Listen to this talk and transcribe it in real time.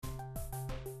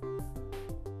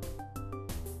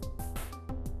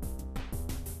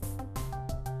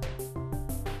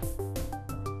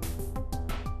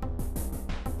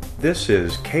This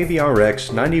is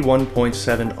KVRX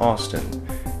 91.7 Austin,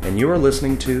 and you are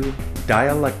listening to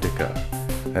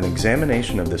Dialectica, an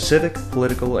examination of the civic,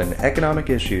 political, and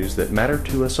economic issues that matter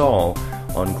to us all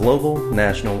on global,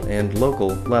 national, and local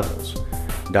levels.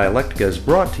 Dialectica is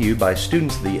brought to you by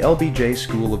students of the LBJ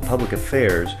School of Public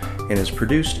Affairs and is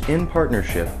produced in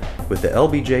partnership with the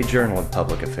LBJ Journal of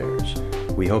Public Affairs.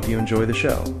 We hope you enjoy the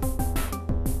show.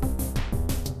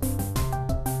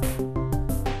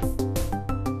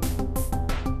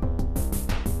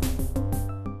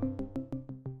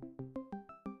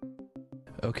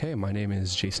 Okay, my name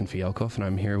is Jason Fialkoff, and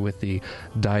I'm here with the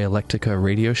Dialectica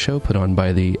radio show put on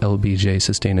by the LBJ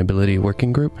Sustainability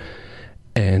Working Group.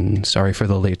 And sorry for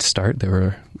the late start. There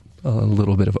were a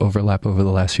little bit of overlap over the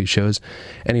last few shows.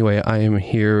 Anyway, I am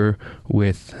here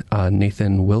with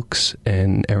Nathan Wilkes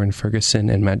and Aaron Ferguson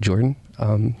and Matt Jordan.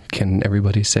 Can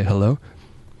everybody say hello?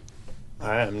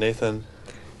 Hi, I'm Nathan.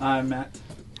 Hi, I'm Matt.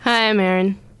 Hi, I'm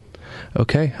Aaron.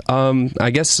 Okay.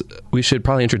 I guess we should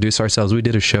probably introduce ourselves. We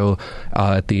did a show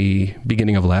at the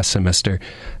beginning of last semester,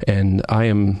 and I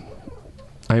am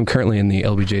currently in the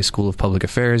LBJ School of Public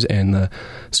Affairs and the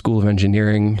School of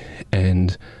Engineering,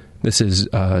 and this is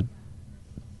the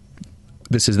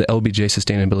LBJ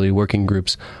Sustainability Working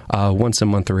Group's once a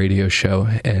month radio show,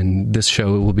 and this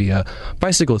show will be a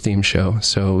bicycle themed show.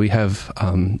 So we have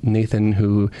Nathan,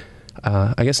 who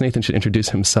I guess Nathan should introduce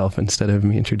himself instead of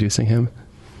me introducing him.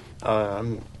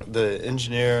 I'm the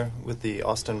engineer with the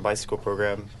Austin Bicycle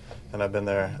Program, and I've been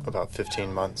there about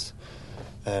 15 months.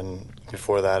 And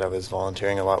before that, I was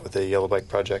volunteering a lot with the Yellow Bike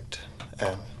Project,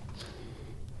 and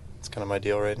it's kind of my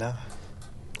deal right now.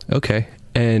 Okay.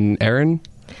 And Aaron?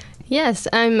 Yes,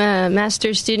 I'm a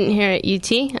master's student here at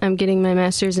UT. I'm getting my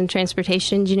master's in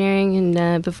transportation engineering,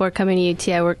 and before coming to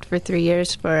UT, I worked for 3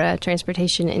 years for a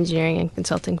transportation engineering and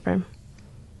consulting firm.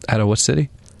 Out of what city?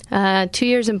 2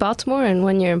 years in Baltimore and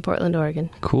 1 year in Portland, Oregon.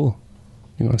 Cool.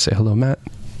 You want to say hello, Matt?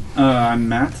 I'm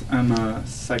Matt. I'm a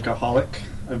cycloholic.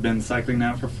 I've been cycling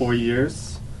now for 4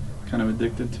 years. Kind of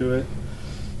addicted to it.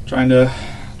 Trying to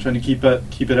keep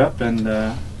it up, and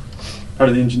part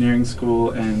of the engineering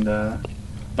school, and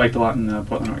biked a lot in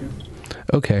Portland, Oregon.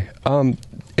 Okay.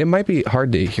 It might be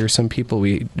hard to hear some people.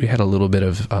 We had a little bit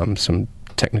of some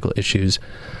technical issues.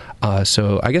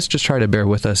 So I guess just try to bear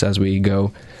with us as we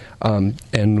go.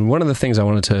 And one of the things I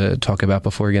wanted to talk about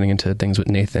before getting into things with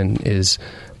Nathan is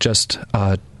just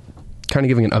kind of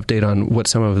giving an update on what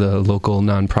some of the local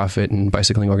nonprofit and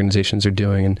bicycling organizations are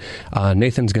doing. And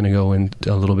Nathan's going to go in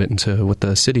a little bit into what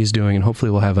the city's doing, and hopefully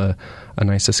we'll have a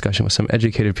nice discussion with some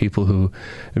educated people who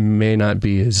may not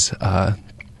be as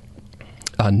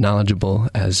knowledgeable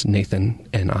as Nathan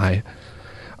and I.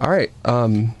 All right.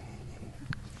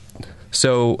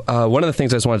 So one of the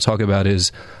things I just want to talk about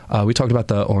is we talked about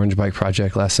the Orange Bike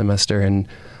Project last semester, and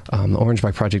the Orange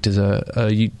Bike Project is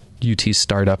a UT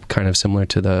startup kind of similar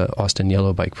to the Austin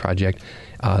Yellow Bike Project.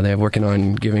 They're working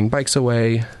on giving bikes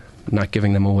away, not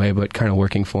giving them away, but kind of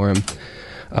working for them.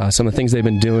 Some of the things they've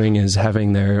been doing is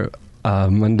having their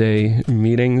Monday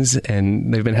meetings,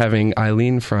 and they've been having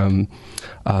Eileen from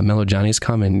Mellow Johnny's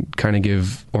come and kind of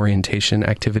give orientation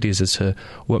activities as to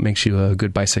what makes you a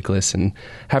good bicyclist, and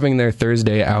having their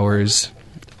Thursday hours.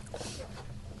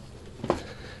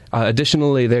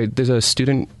 Additionally, there's a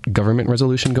student government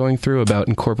resolution going through about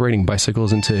incorporating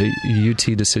bicycles into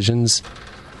UT decisions.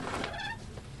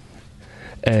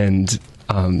 And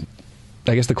I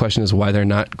guess the question is why they're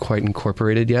not quite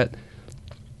incorporated yet.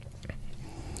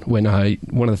 When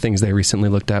one of the things they recently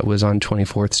looked at was on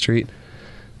 24th Street.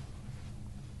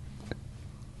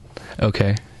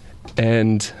 Okay.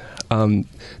 And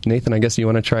Nathan, I guess you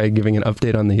want to try giving an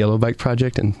update on the Yellow Bike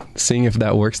Project and seeing if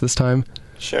that works this time?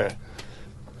 Sure.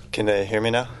 Can they hear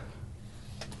me now?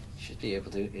 Should be able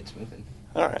to. It's moving.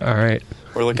 All right.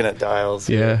 We're looking at dials.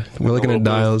 Yeah, we're looking at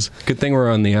dials. Good thing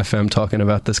we're on the FM talking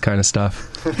about this kind of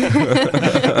stuff. Don't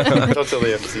tell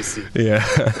the FCC.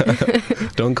 Yeah.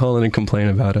 Don't call in and complain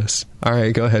about us. All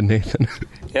right, go ahead, Nathan.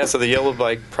 Yeah, so the Yellow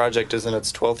Bike Project is in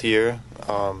its 12th year.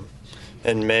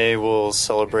 In May, we'll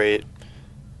celebrate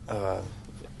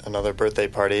another birthday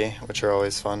party, which are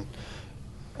always fun.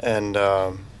 And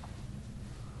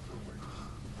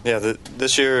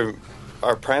this year,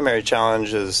 our primary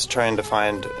challenge is trying to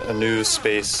find a new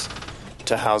space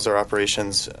to house our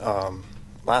operations.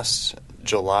 Last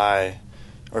July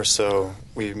or so,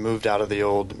 we moved out of the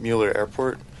old Mueller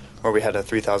Airport, where we had a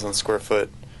 3,000 square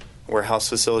foot warehouse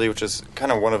facility, which is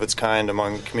kind of one of its kind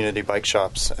among community bike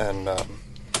shops. And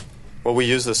what we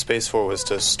used the space for was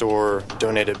to store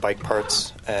donated bike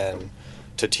parts and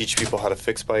to teach people how to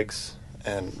fix bikes.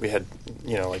 and we had,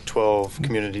 like 12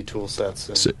 community tool sets.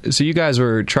 And So you guys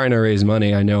were trying to raise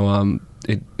money. I know,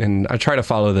 and I try to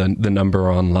follow the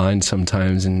number online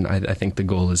sometimes, and I think the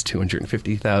goal is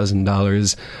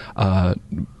 $250,000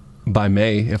 by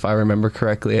May, if I remember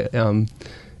correctly.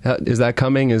 Is that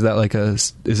coming? Is that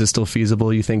is it still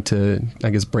feasible, you think, to, I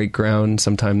guess, break ground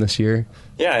sometime this year?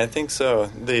 Yeah, I think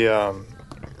so.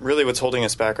 Really what's holding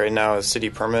us back right now is city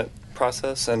permit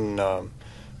process, and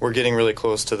we're getting really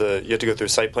close to you have to go through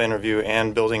site plan review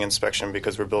and building inspection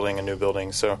because we're building a new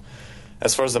building. So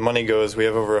as far as the money goes, we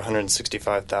have over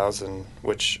 $165,000,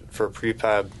 which for a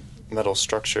prefab metal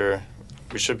structure,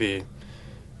 we should be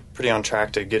pretty on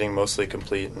track to getting mostly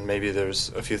complete, and maybe there's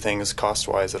a few things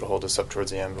cost-wise that'll hold us up towards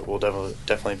the end, but we'll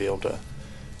definitely be able to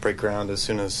break ground as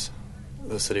soon as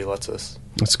the city lets us.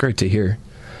 That's great to hear.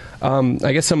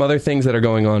 I guess some other things that are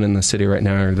going on in the city right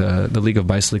now are the League of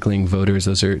Bicycling Voters.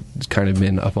 Those are kind of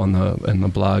been up in the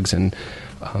blogs, and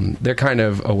they're kind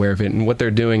of aware of it. And what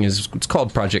they're doing is, it's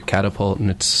called Project Catapult,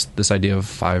 and it's this idea of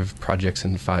 5 projects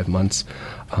in 5 months.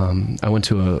 I went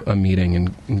to a meeting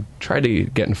and tried to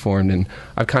get informed, and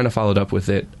I've kind of followed up with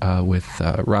it with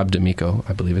Rob D'Amico,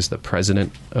 I believe is the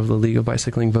president of the League of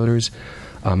Bicycling Voters.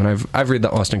 And I've read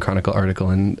the Austin Chronicle article,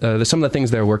 and some of the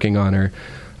things they're working on are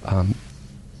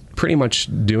pretty much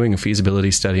doing a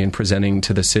feasibility study and presenting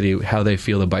to the city how they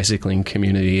feel the bicycling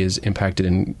community is impacted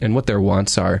and what their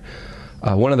wants are.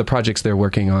 One of the projects they're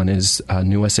working on is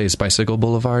New SA's Bicycle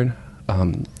Boulevard.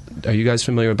 Are you guys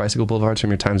familiar with bicycle boulevards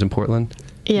from your times in Portland?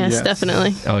 Yes,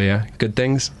 definitely. Oh, yeah. Good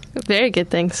things? Very good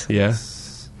things. Yeah.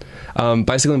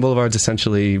 Bicycling boulevards,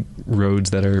 essentially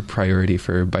roads that are priority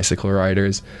for bicycle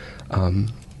riders,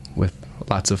 with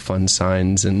lots of fun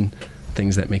signs and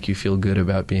things that make you feel good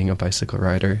about being a bicycle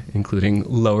rider, including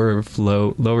lower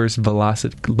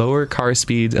velocity, lower car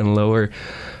speeds, and lower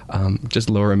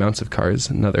amounts of cars.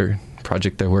 Another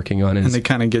project they're working on is... And they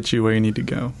kind of get you where you need to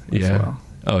go as well.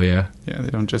 Oh, yeah. Yeah, they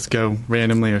don't just go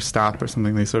randomly or stop or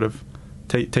something. They sort of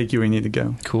take you where you need to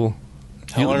go. Cool.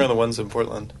 How long are the ones in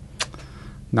Portland?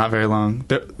 Not very long.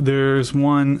 There's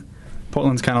one...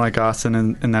 Portland's kind of like Austin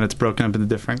in that it's broken up into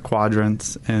different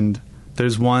quadrants, and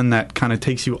there's one that kind of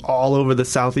takes you all over the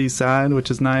southeast side,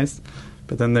 which is nice.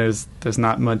 But then there's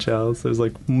not much else. There's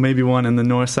like maybe one in the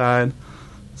north side.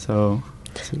 So...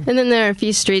 And then there are a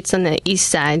few streets on the east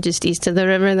side, just east of the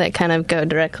river, that kind of go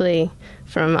directly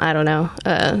from,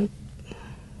 30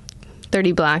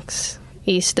 blocks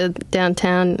east of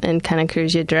downtown and kind of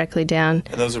cruise you directly down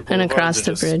and those are and across or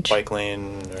the just bridge. Bike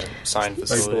lane or sign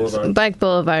facilities? Bike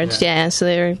boulevards, yeah. So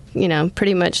they're,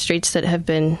 pretty much streets that have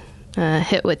been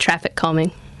hit with traffic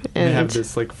calming. And they have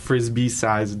this like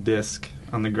frisbee-sized disc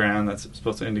on the ground that's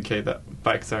supposed to indicate that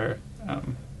bikes are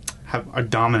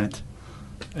dominant,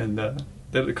 and the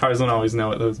cars don't always know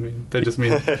what those mean. They just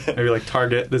mean maybe like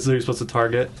target. This is who you're supposed to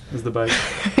target, is the bike.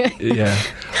 Yeah.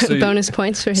 So bonus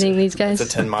points for hitting these guys.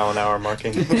 It's a 10-mile-an-hour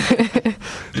marking.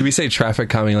 Do we say traffic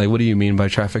calming? Like, what do you mean by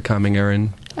traffic calming,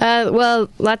 Erin? Well,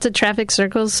 lots of traffic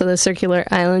circles, so the circular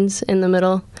islands in the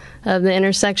middle of the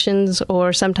intersections,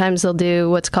 or sometimes they'll do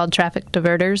what's called traffic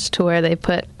diverters, to where they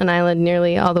put an island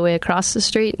nearly all the way across the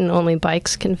street and only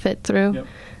bikes can fit through. Yep.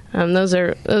 Those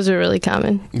are really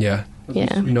common. Yeah.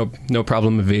 Yeah. No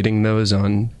problem evading those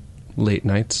on late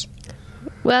nights.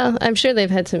 Well, I'm sure they've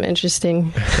had some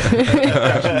interesting Crash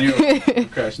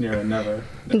near or never.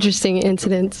 interesting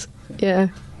incidents. Yeah.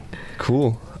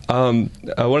 Cool. One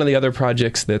of the other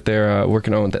projects that they're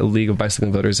working on with the League of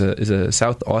Bicycling Voters is a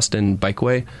South Austin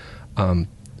bikeway.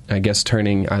 I guess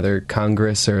turning either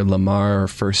Congress or Lamar or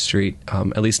First Street,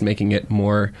 at least making it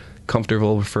more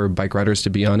comfortable for bike riders to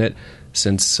be on it,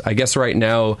 since I guess right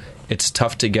now it's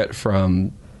tough to get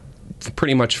from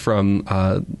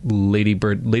Lady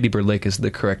Bird Lake is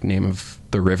the correct name of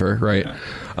the river, right?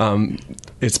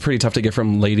 It's pretty tough to get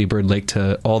from Lady Bird Lake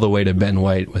to all the way to Ben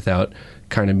White without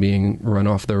kind of being run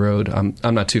off the road. I'm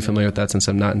not too familiar with that since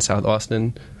I'm not in South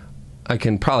Austin. I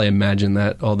can probably imagine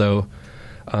that, although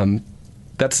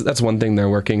that's one thing they're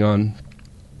working on.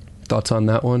 Thoughts on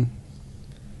that one?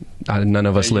 None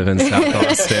of us live in South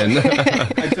Austin.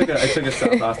 I took a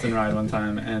South Austin ride one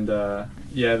time, and I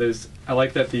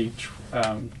like that the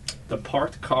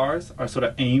parked cars are sort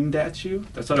of aimed at you.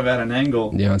 They're sort of at an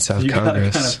angle. Yeah, on South so you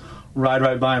Congress. gotta kind of ride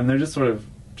right by them. They're just sort of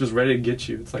ready to get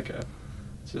you. It's like a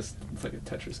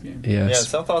Tetris game. Yes. Yeah,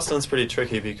 South Austin's pretty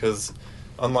tricky because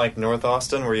unlike North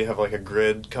Austin, where you have like a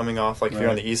grid coming off, like if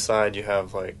you're on the east side, you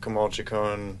have like Kamal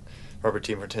Chacon, Robert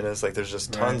T. Martinez, like there's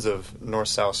just tons of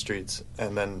north-south streets,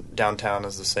 and then downtown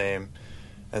is the same,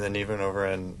 and then even over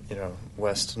in,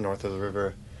 west, north of the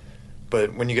river.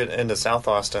 But when you get into South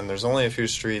Austin, there's only a few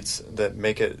streets that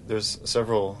make it, there's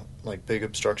several like big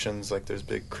obstructions, like there's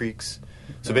big creeks.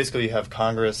 So basically, you have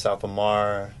Congress, South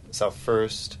Lamar, South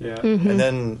First, and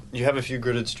then you have a few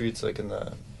gridded streets like in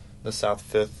the South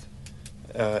Fifth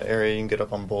area. You can get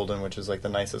up on Bolden, which is like the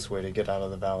nicest way to get out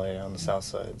of the valley on the south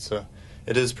side. So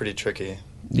it is pretty tricky.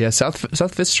 Yeah,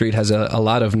 South Fifth Street has a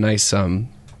lot of nice, I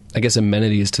guess,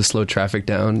 amenities to slow traffic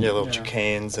down. Yeah, little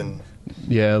chicanes and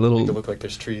little. Make it look like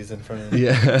there's trees in front of you.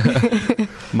 Yeah,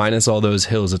 minus all those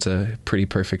hills, it's a pretty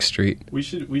perfect street. We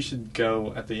should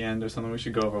go at the end or something. We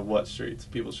should go over what streets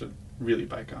people should really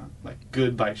bike on, like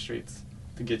good bike streets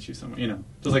to get you somewhere. You know,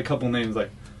 just like a couple names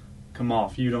like Kamal.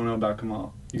 If you don't know about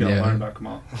Kamal, you gotta learn about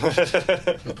Kamal.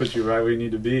 It'll put you right where you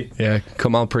need to be. Yeah,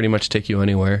 Kamal pretty much take you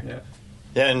anywhere. Yeah.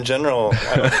 Yeah, in general,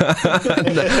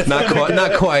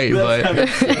 not quite, but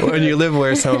when you live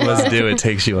where some of us do, it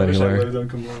takes you anywhere. I wish I lived on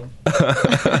Kamal.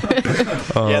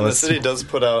 Yeah, and the city does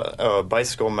put out a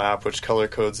bicycle map which color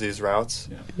codes these routes.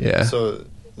 Yeah. So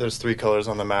there's 3 colors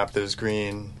on the map. There's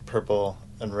green, purple,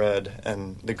 and red.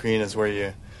 And the green is where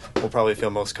you will probably feel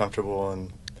most comfortable,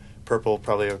 and purple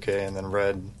probably okay, and then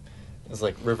red is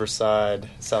like Riverside,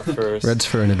 South First. Red's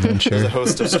for an adventure. There's a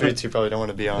host of streets you probably don't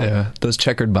want to be on. Yeah, those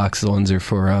checkered box ones are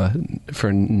for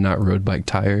not road bike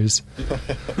tires.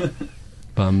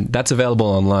 That's available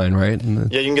online, right?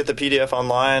 Yeah, you can get the PDF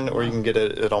online, or you can get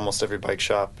it at almost every bike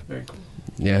shop. Very cool.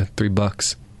 Yeah,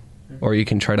 $3. Or you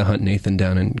can try to hunt Nathan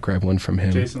down and grab one from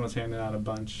him. Jason was handing out a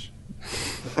bunch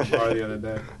at the bar the other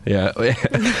day. Yeah,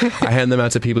 I hand them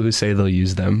out to people who say they'll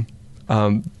use them.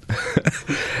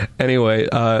 Anyway,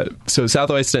 so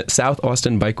South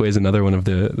Austin Bikeway is another one of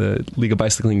the League of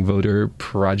Bicycling voter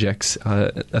projects.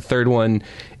 A third one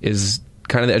is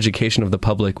kind of the education of the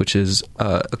public, which is,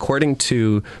 according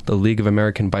to the League of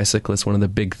American Bicyclists, one of the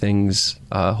big things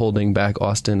holding back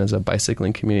Austin as a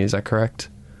bicycling community. Is that correct?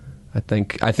 I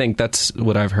think that's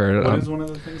what I've heard. What is one of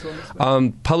the things on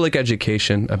this? Public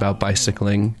education about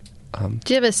bicycling.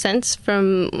 Do you have a sense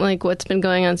from like what's been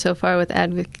going on so far with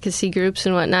advocacy groups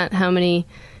and whatnot? How many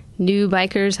new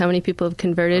bikers, how many people have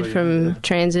converted from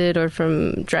transit or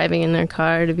from driving in their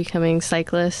car to becoming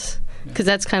cyclists? Because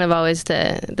that's kind of always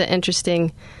the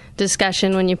interesting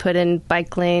discussion when you put in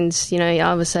bike lanes. You know,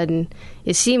 all of a sudden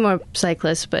you see more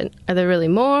cyclists, but are there really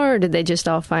more, or did they just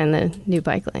all find the new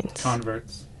bike lanes?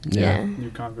 Converts. Yeah.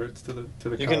 New converts to the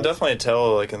You can definitely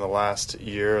tell, like in the last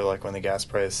year, like when the gas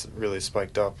price really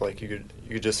spiked up, like you could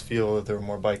just feel that there were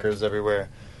more bikers everywhere.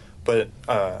 But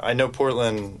I know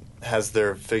Portland has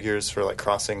their figures for like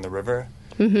crossing the river,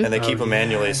 and they keep them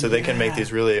manually, so they can make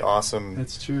these really awesome.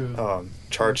 That's true.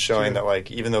 Charts showing that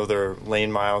like even though their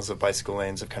lane miles of bicycle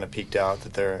lanes have kind of peaked out,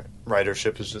 that their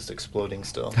ridership is just exploding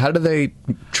still. How do they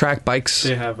track bikes?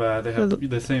 They have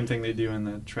the same thing they do in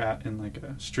in like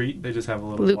a street. They just have a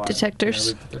little loop wire.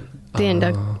 detectors. Yeah, loop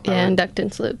detector.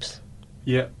 Inductance loops.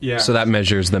 Yeah. So that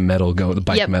measures the metal the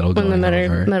bike metal going when the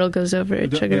over. metal goes over,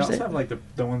 it They triggers also it. have like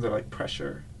the ones that are like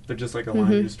pressure. They're just like a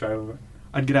line you just drive over.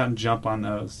 I'd get out and jump on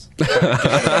those. Get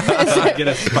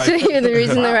a spike. So you're the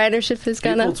reason the ridership has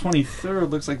gone April up? 23rd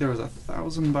looks like there was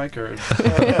 1,000 bikers.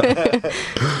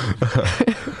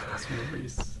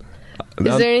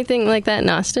 Is there anything like that in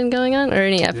Austin going on, or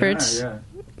any efforts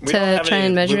We don't have try any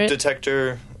and measure loop it?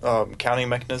 detector counting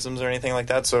mechanisms or anything like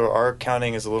that, so our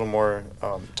counting is a little more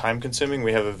time consuming.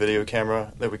 We have a video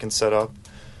camera that we can set up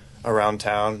around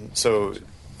town, so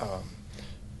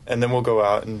and then we'll go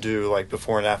out and do like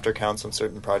before and after counts on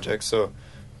certain projects. So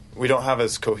we don't have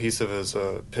as cohesive as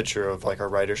a picture of like our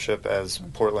ridership as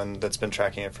Portland, that's been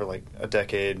tracking it for like a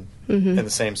decade in the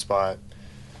same spot,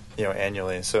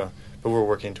 annually. So, but we're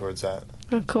working towards that.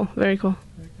 Oh, cool. Very cool.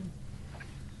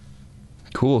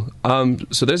 Cool.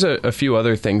 So there's a few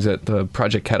other things that the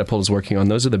Project Catapult is working on.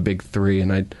 Those are the big 3,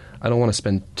 and I don't want to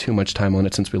spend too much time on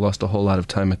it since we lost a whole lot of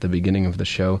time at the beginning of the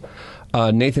show.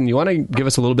 Nathan, you want to give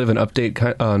us a little bit of an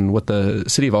update on what the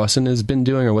City of Austin has been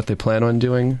doing or what they plan on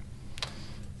doing?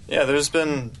 Yeah, there's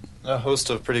been a host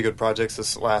of pretty good projects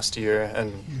this last year,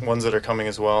 and ones that are coming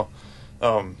as well.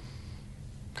 Kind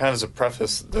of as a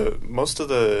preface,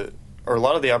 a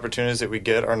lot of the opportunities that we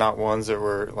get are not ones that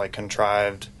were like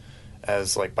contrived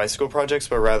as like bicycle projects,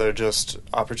 but rather just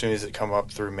opportunities that come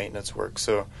up through maintenance work.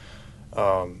 So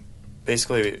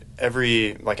basically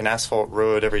every, like an asphalt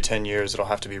road, every 10 years it'll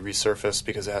have to be resurfaced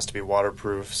because it has to be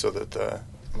waterproof so that the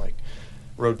like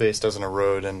road base doesn't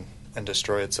erode and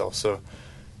destroy itself. So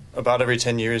about every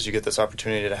 10 years you get this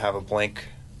opportunity to have a black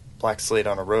slate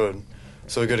on a road.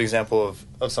 So a good example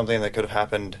of something that could have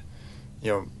happened,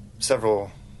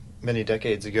 many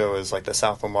decades ago is like the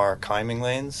South Lamar climbing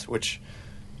lanes, which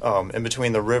in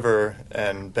between the river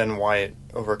and Ben White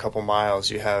over a couple miles,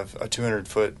 you have a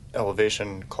 200-foot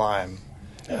elevation climb.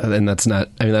 And that's not.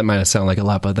 I mean, that might sound like a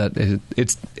lot, but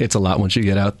it's a lot once you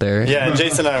get out there. Yeah, and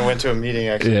Jason and I went to a meeting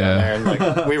actually down there, and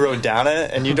like we rode down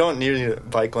it, and you don't need a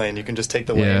bike lane. You can just take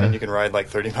the lane, and you can ride like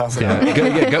 30 miles an hour.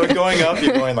 But going up,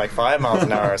 you're going like 5 miles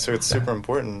an hour, so it's super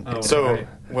important.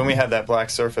 When we had that black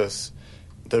surface,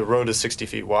 the road is 60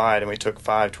 feet wide, and we took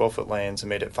 5 12-foot lanes and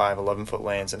made it 5 11-foot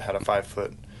lanes and had a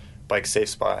 5-foot bike safe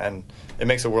spot, and it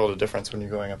makes a world of difference when you're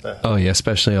going up that hill. Oh yeah,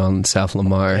 especially on South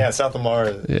Lamar. Yeah, South Lamar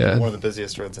is one of the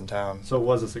busiest roads in town. So it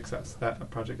was a success. That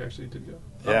project actually did go.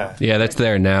 Yeah. Yeah, that's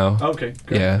there now. Okay,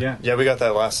 good. Yeah. We got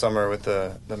that last summer with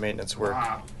the maintenance work.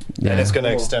 Wow. Yeah. And it's going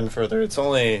to extend further. It's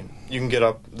only, you can get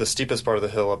up the steepest part of the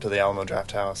hill up to the Alamo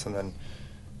Draft House, and then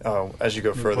as you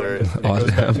go further, it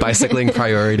goes back to bicycling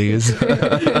priorities.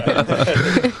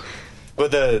 But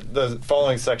the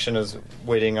following section is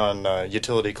waiting on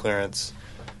utility clearance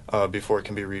before it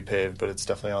can be repaved, but it's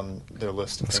definitely on their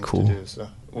list of things to do. So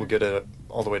we'll get it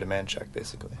all the way to Manchac,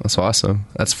 basically. That's awesome.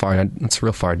 That's far. That's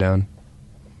real far down.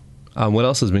 What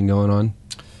else has been going on?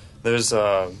 There's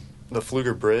the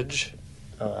Pfluger Bridge.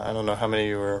 I don't know how many of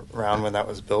you were around when that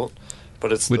was built,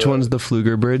 but it's which one's the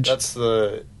Pfluger Bridge?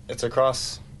 It's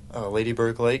across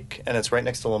Ladyburg Lake, and it's right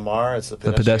next to Lamar. It's the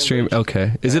pedestrian bridge.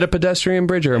 Okay. Is it a pedestrian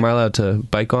bridge, or am I allowed to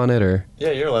bike on it? Or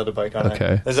yeah, you're allowed to bike on it.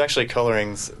 Okay. There's actually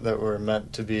colorings that were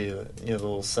meant to be, the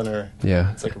little center.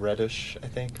 Yeah. It's like reddish, I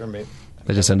think, or maybe.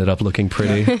 They just ended up looking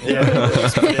pretty. Yeah.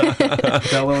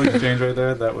 That little exchange right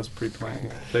there, that was pre-planned.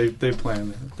 They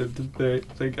planned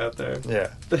it. They got there. Yeah.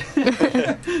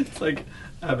 It's like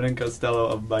Abbott and Costello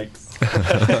of bikes.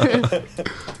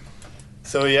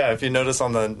 So yeah, if you notice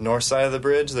on the north side of the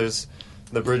bridge,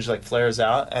 the bridge like flares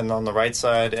out, and on the right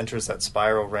side enters that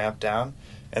spiral ramp down,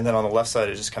 and then on the left side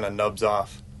it just kind of nubs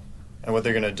off. And what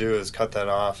they're going to do is cut that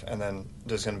off, and then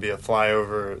there's going to be a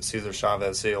flyover Cesar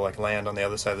Chavez, so you'll like land on the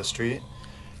other side of the street,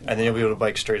 and then you'll be able to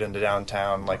bike straight into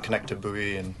downtown, like connect to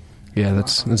Bowie. And yeah,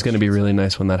 that's going to be really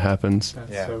nice when that happens.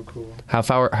 That's so cool. How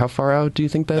far out do you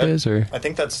think that is? Or I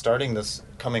think that's starting this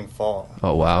coming fall.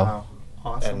 Oh wow.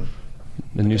 Awesome. And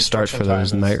the new start for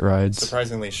those night rides.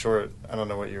 Surprisingly short. I don't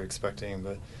know what you're expecting,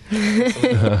 but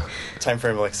time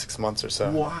frame of like 6 months or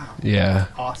so. Wow. Yeah.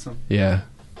 Awesome. Yeah.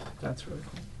 That's really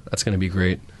cool. That's going to be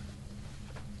great.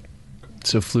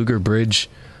 So Pfluger Bridge,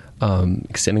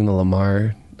 extending the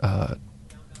Lamar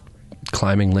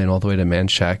climbing lane all the way to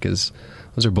Manchac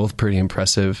those are both pretty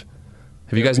impressive.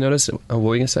 Have you guys noticed? What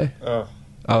were you going to say?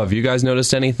 Have you guys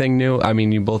noticed anything new? I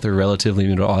mean, you both are relatively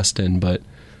new to Austin, but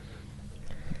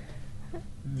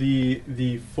the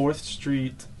 4th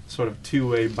Street sort of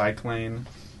two-way bike lane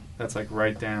that's like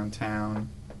right downtown.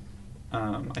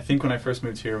 I think when I first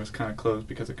moved here, it was kind of closed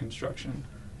because of construction.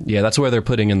 Yeah, that's where they're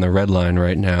putting in the red line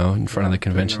right now in front of the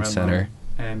convention center.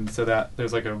 And so that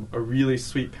there's like a really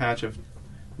sweet patch of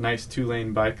nice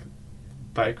 2-lane bike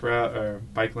route or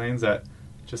bike lanes that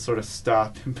just sort of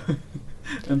stop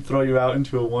and throw you out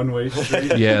into a one-way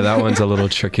street. Yeah, that one's a little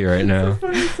tricky right now. It's the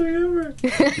funniest thing ever.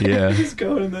 Yeah. You just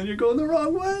go and then you're going the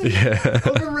wrong way. Yeah.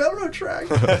 On the railroad track.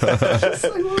 Just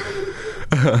like, what am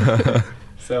I gonna do?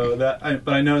 So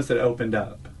but I noticed it opened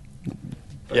up.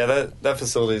 Yeah, that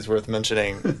facility is worth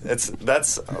mentioning. That's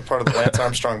a part of the Lance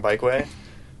Armstrong Bikeway,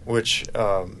 which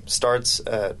starts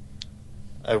at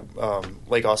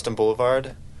Lake Austin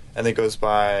Boulevard, and it goes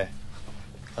by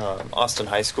Austin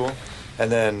High School, and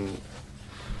then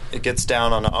it gets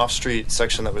down on an off-street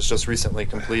section that was just recently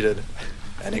completed,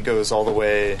 and it goes all the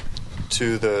way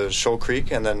to the Shoal Creek,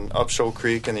 and then up Shoal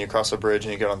Creek, and then you cross a bridge,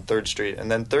 and you get on 3rd Street.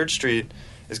 And then 3rd Street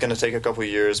is going to take a couple of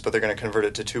years, but they're going to convert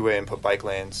it to two-way and put bike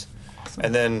lanes.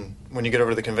 And then when you get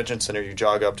over to the convention center, you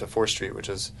jog up to 4th Street, which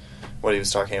is what he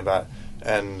was talking about.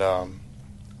 And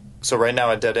so right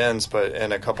now it dead ends, but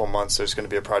in a couple months there's going to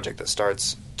be a project that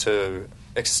starts to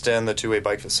extend the two-way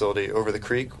bike facility over the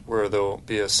creek, where there'll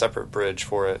be a separate bridge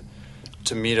for it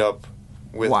to meet up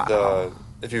with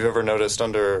if you've ever noticed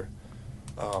under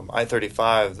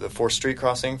I-35, the 4th Street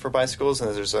crossing for bicycles,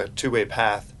 and there's a two-way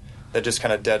path that just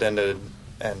kind of dead-ended,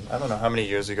 and I don't know how many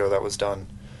years ago that was done.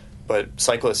 But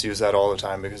cyclists use that all the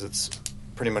time because it's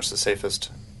pretty much the safest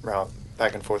route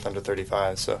back and forth under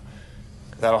 35. So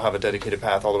that'll have a dedicated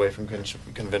path all the way from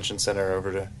Convention Center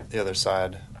over to the other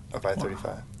side of I-35.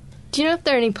 Wow. Do you know if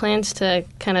there are any plans to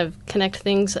kind of connect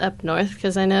things up north?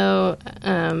 Because I know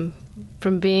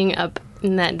from being up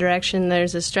in that direction,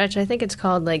 there's a stretch, I think it's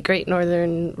called like Great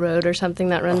Northern Road or something,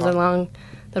 that runs along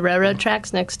the railroad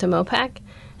tracks next to Mopac.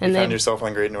 And you found yourself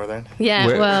on Great Northern? Yeah,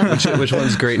 which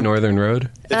one's Great Northern Road?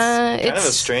 It's kind of a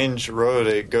strange road.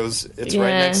 It's right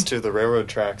next to the railroad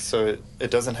tracks, so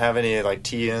it doesn't have any like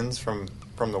T-ins from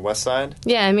the west side.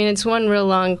 Yeah, I mean, it's one real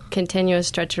long continuous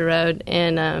stretch of road,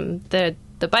 and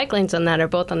the bike lanes on that are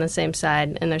both on the same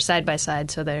side, and they're side by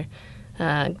side, so they're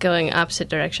going opposite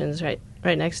directions right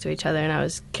next to each other. And I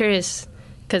was curious,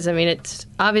 because, I mean, it's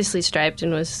obviously striped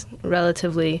and was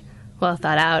relatively well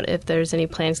thought out, if there's any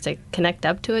plans to connect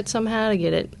up to it somehow to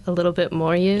get it a little bit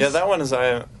more used. Yeah, that one, as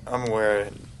I'm aware,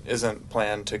 isn't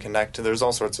planned to connect. There's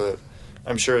all sorts of,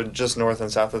 I'm sure just north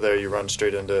and south of there you run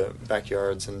straight into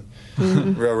backyards and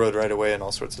railroad right away and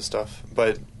all sorts of stuff.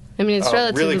 But I mean, it's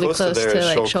relatively really close to there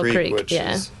is like Shoal Creek, which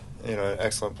yeah. is, an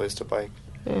excellent place to bike.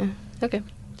 Yeah. Okay.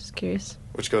 Just curious.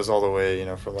 Which goes all the way,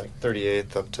 from like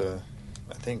 38th up to,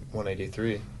 I think,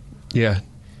 183. Yeah.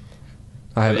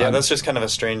 That's just kind of a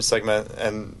strange segment,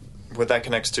 and what that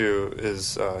connects to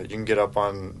is you can get up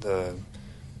on the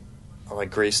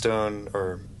Greystone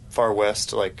or far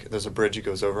west, like there's a bridge that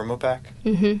goes over Mopac,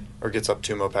 or gets up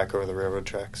to Mopac over the railroad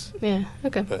tracks. Yeah.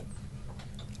 Okay. But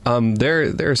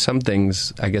there are some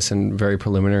things, I guess, in very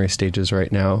preliminary stages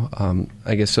right now.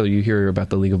 I guess so. You hear about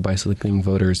the League of Bicycling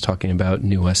Voters talking about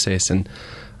new essays, and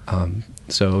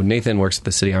so Nathan works at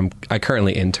the city. I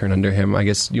currently intern under him. I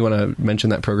guess you want to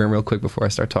mention that program real quick before I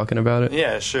start talking about it?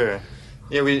 Yeah, sure.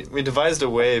 Yeah, we devised a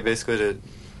way basically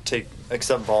to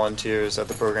accept volunteers at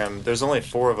the program. There's only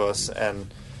 4 of us,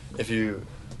 and if you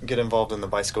get involved in the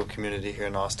bicycle community here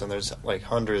in Austin, there's like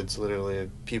hundreds, literally,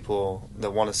 of people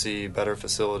that want to see better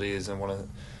facilities and want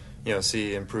to,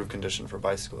 see improved condition for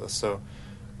bicyclists. So,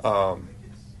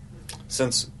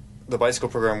 since the bicycle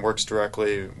program works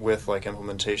directly with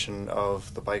implementation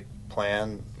of the bike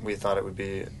plan, we thought it would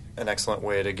be an excellent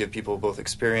way to give people both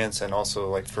experience and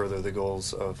also further the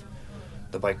goals of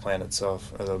the bike plan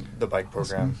itself, or the bike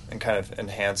program, and kind of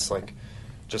enhance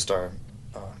just our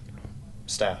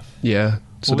staff. Yeah.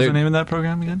 So what was the name of that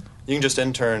program again? You can just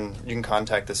intern. You can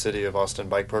contact the City of Austin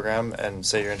Bike Program and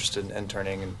say you're interested in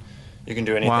interning, and you can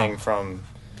do anything from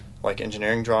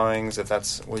engineering drawings, if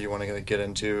that's what you want to get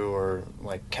into, or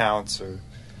counts, or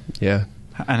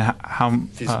and how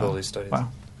feasibility studies. Wow,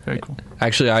 very cool.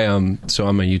 Actually, so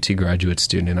I'm a UT graduate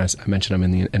student, and I mentioned I'm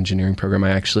in the engineering program. I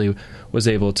actually was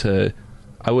able to.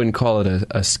 I wouldn't call it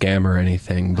a scam or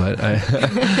anything, but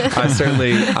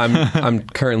I'm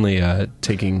currently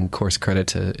taking course credit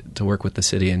to work with the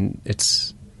city, and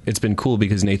it's been cool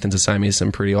because Nathan's assigned me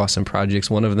some pretty awesome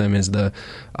projects. One of them is the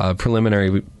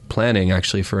preliminary planning,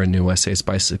 actually, for a new West Ace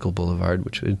Bicycle Boulevard,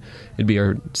 which it'd be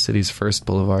our city's first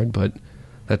boulevard, but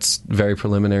that's very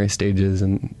preliminary stages,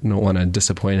 and don't want to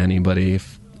disappoint anybody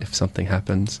if something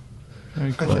happens.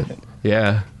 Very cool. But,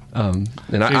 yeah. And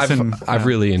Jason, I've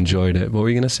really enjoyed it. What were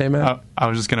you going to say, Matt? I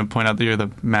was just going to point out that you're the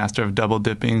master of double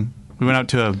dipping. We went out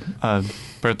to a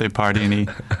birthday party, and he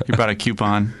brought a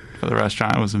coupon for the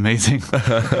restaurant. It was amazing.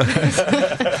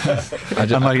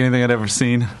 Unlike anything I'd ever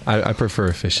seen. I prefer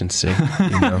efficiency.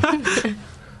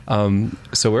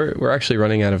 So we're actually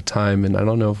running out of time, and I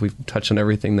don't know if we've touched on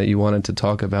everything that you wanted to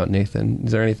talk about, Nathan.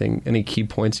 Is there any key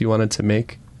points you wanted to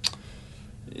make?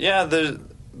 Yeah,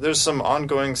 there's some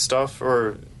ongoing stuff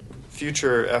or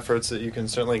future efforts that you can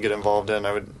certainly get involved in.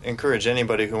 I would encourage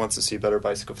anybody who wants to see better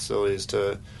bicycle facilities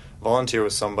to volunteer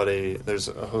with somebody. There's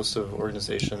a host of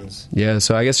organizations. Yeah,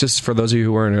 so I guess just for those of you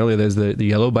who weren't earlier, there's the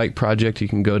Yellow Bike Project. You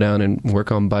can go down and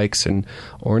work on bikes, and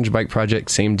Orange Bike Project,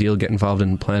 same deal, get involved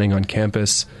in planning on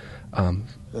campus. Then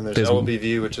there's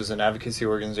LBV, which is an advocacy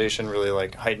organization, really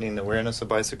heightening the awareness of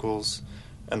bicycles.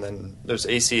 And then there's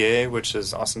ACA, which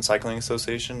is Austin Cycling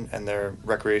Association, and they're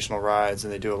recreational rides,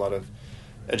 and they do a lot of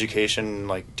education,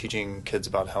 teaching kids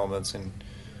about helmets and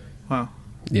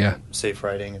safe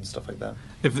riding and stuff like that.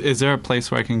 Is there a place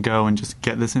where I can go and just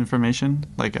get this information,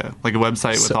 like a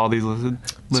website with all these listed?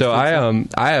 So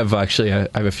I have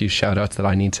a few shout outs that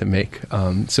I need to make.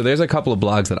 So there's a couple of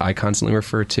blogs that I constantly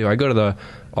refer to. I go to the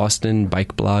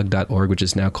austinbikeblog.org, which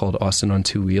is now called Austin on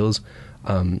Two Wheels.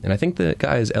 And I think the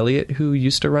guy is Elliot who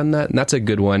used to run that, and that's a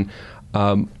good one.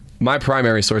 My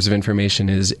primary source of information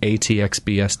is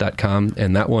atxbs.com,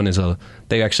 and that one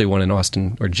they actually won an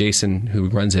Austin, or Jason, who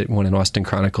runs it, won an Austin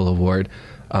Chronicle Award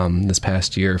this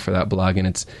past year for that blog,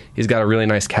 and he's got a really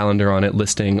nice calendar on it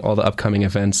listing all the upcoming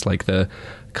events, like the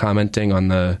commenting on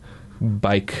the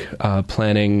bike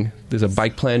planning. There's a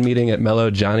bike plan meeting at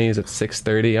Mellow Johnny's at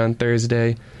 6:30 on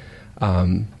Thursday.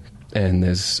 And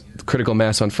there's Critical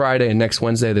Mass on Friday, and next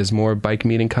Wednesday there's more bike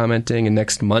meeting commenting, and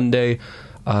next Monday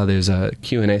there's a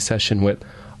Q&A session with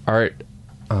Art.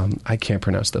 I can't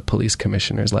pronounce the police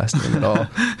commissioner's last name at all,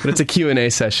 but it's a Q&A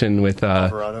session with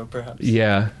Alvarado, perhaps.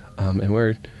 Yeah, and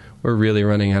we're really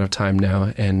running out of time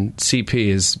now, and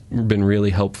CP has been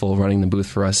really helpful running the booth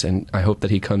for us, and I hope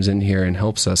that he comes in here and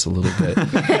helps us a little bit,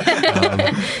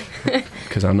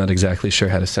 because I'm not exactly sure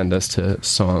how to send us to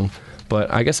song. but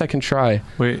I guess I can try.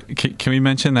 Wait, can we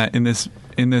mention that in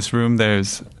this room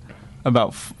there's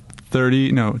about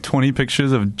 20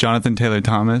 pictures of Jonathan Taylor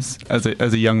Thomas as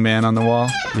a young man on the wall.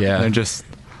 Yeah. It's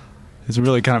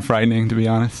really kind of frightening, to be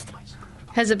honest.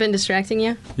 Has it been distracting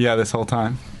you? Yeah, this whole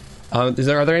time. Are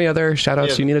there any other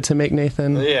shout-outs you needed to make,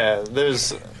 Nathan? Yeah,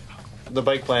 there's the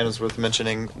bike plan is worth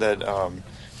mentioning that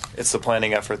it's the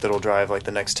planning effort that will drive like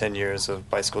the next 10 years of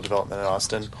bicycle development in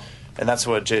Austin. And that's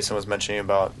what Jason was mentioning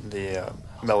about the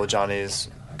Mellow Johnny's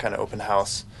kind of open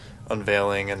house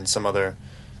unveiling and some other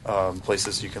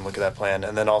places you can look at that plan.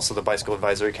 And then also the Bicycle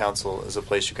Advisory Council is a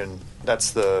place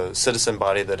that's the citizen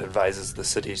body that advises the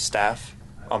city staff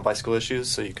on bicycle issues,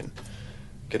 so you can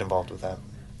get involved with that.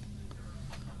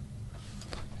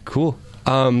 Cool.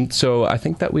 So I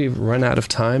think that we've run out of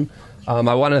time.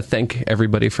 I want to thank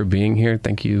everybody for being here.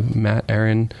 Thank you, Matt,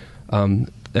 Aaron.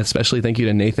 Especially thank you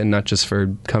to Nathan, not just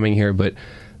for coming here, but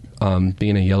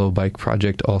being a Yellow Bike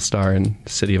Project All-Star and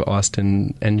City of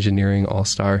Austin Engineering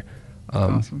All-Star.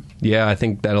 Awesome. Yeah, I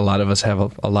think that a lot of us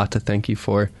have a lot to thank you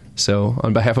for. So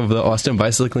on behalf of the Austin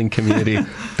bicycling community,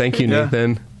 thank you,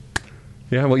 Nathan.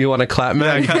 Yeah, well, you want to clap,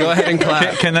 Matt? Yeah, go ahead and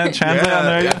clap. Can that translate on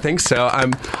there? Yeah, I think so.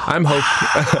 I'm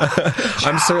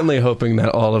certainly hoping that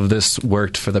all of this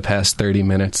worked for the past 30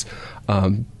 minutes.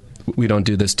 We don't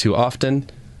do this too often,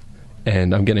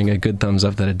 and I'm getting a good thumbs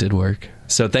up that it did work.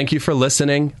 So thank you for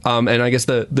listening. And I guess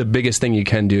the biggest thing you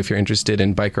can do if you're interested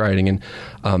in bike riding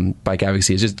and bike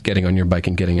advocacy is just getting on your bike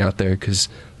and getting out there, because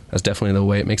that's definitely the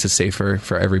way. It makes it safer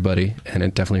for everybody, and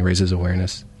it definitely raises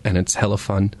awareness, and it's hella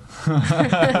fun.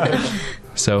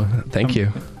 So thank you.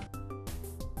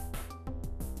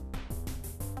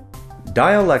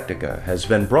 Dialectica has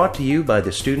been brought to you by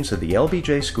the students of the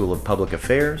LBJ School of Public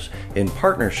Affairs in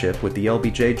partnership with the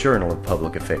LBJ Journal of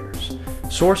Public Affairs.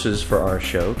 Sources for our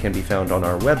show can be found on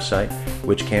our website,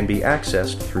 which can be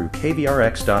accessed through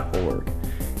kvrx.org.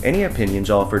 Any opinions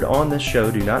offered on this show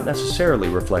do not necessarily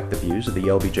reflect the views of the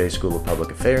LBJ School of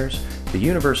Public Affairs, the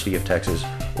University of Texas,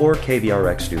 or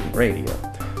KVRX Student Radio.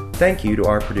 Thank you to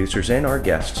our producers and our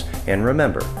guests, and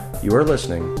remember, you are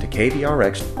listening to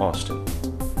KVRX Austin.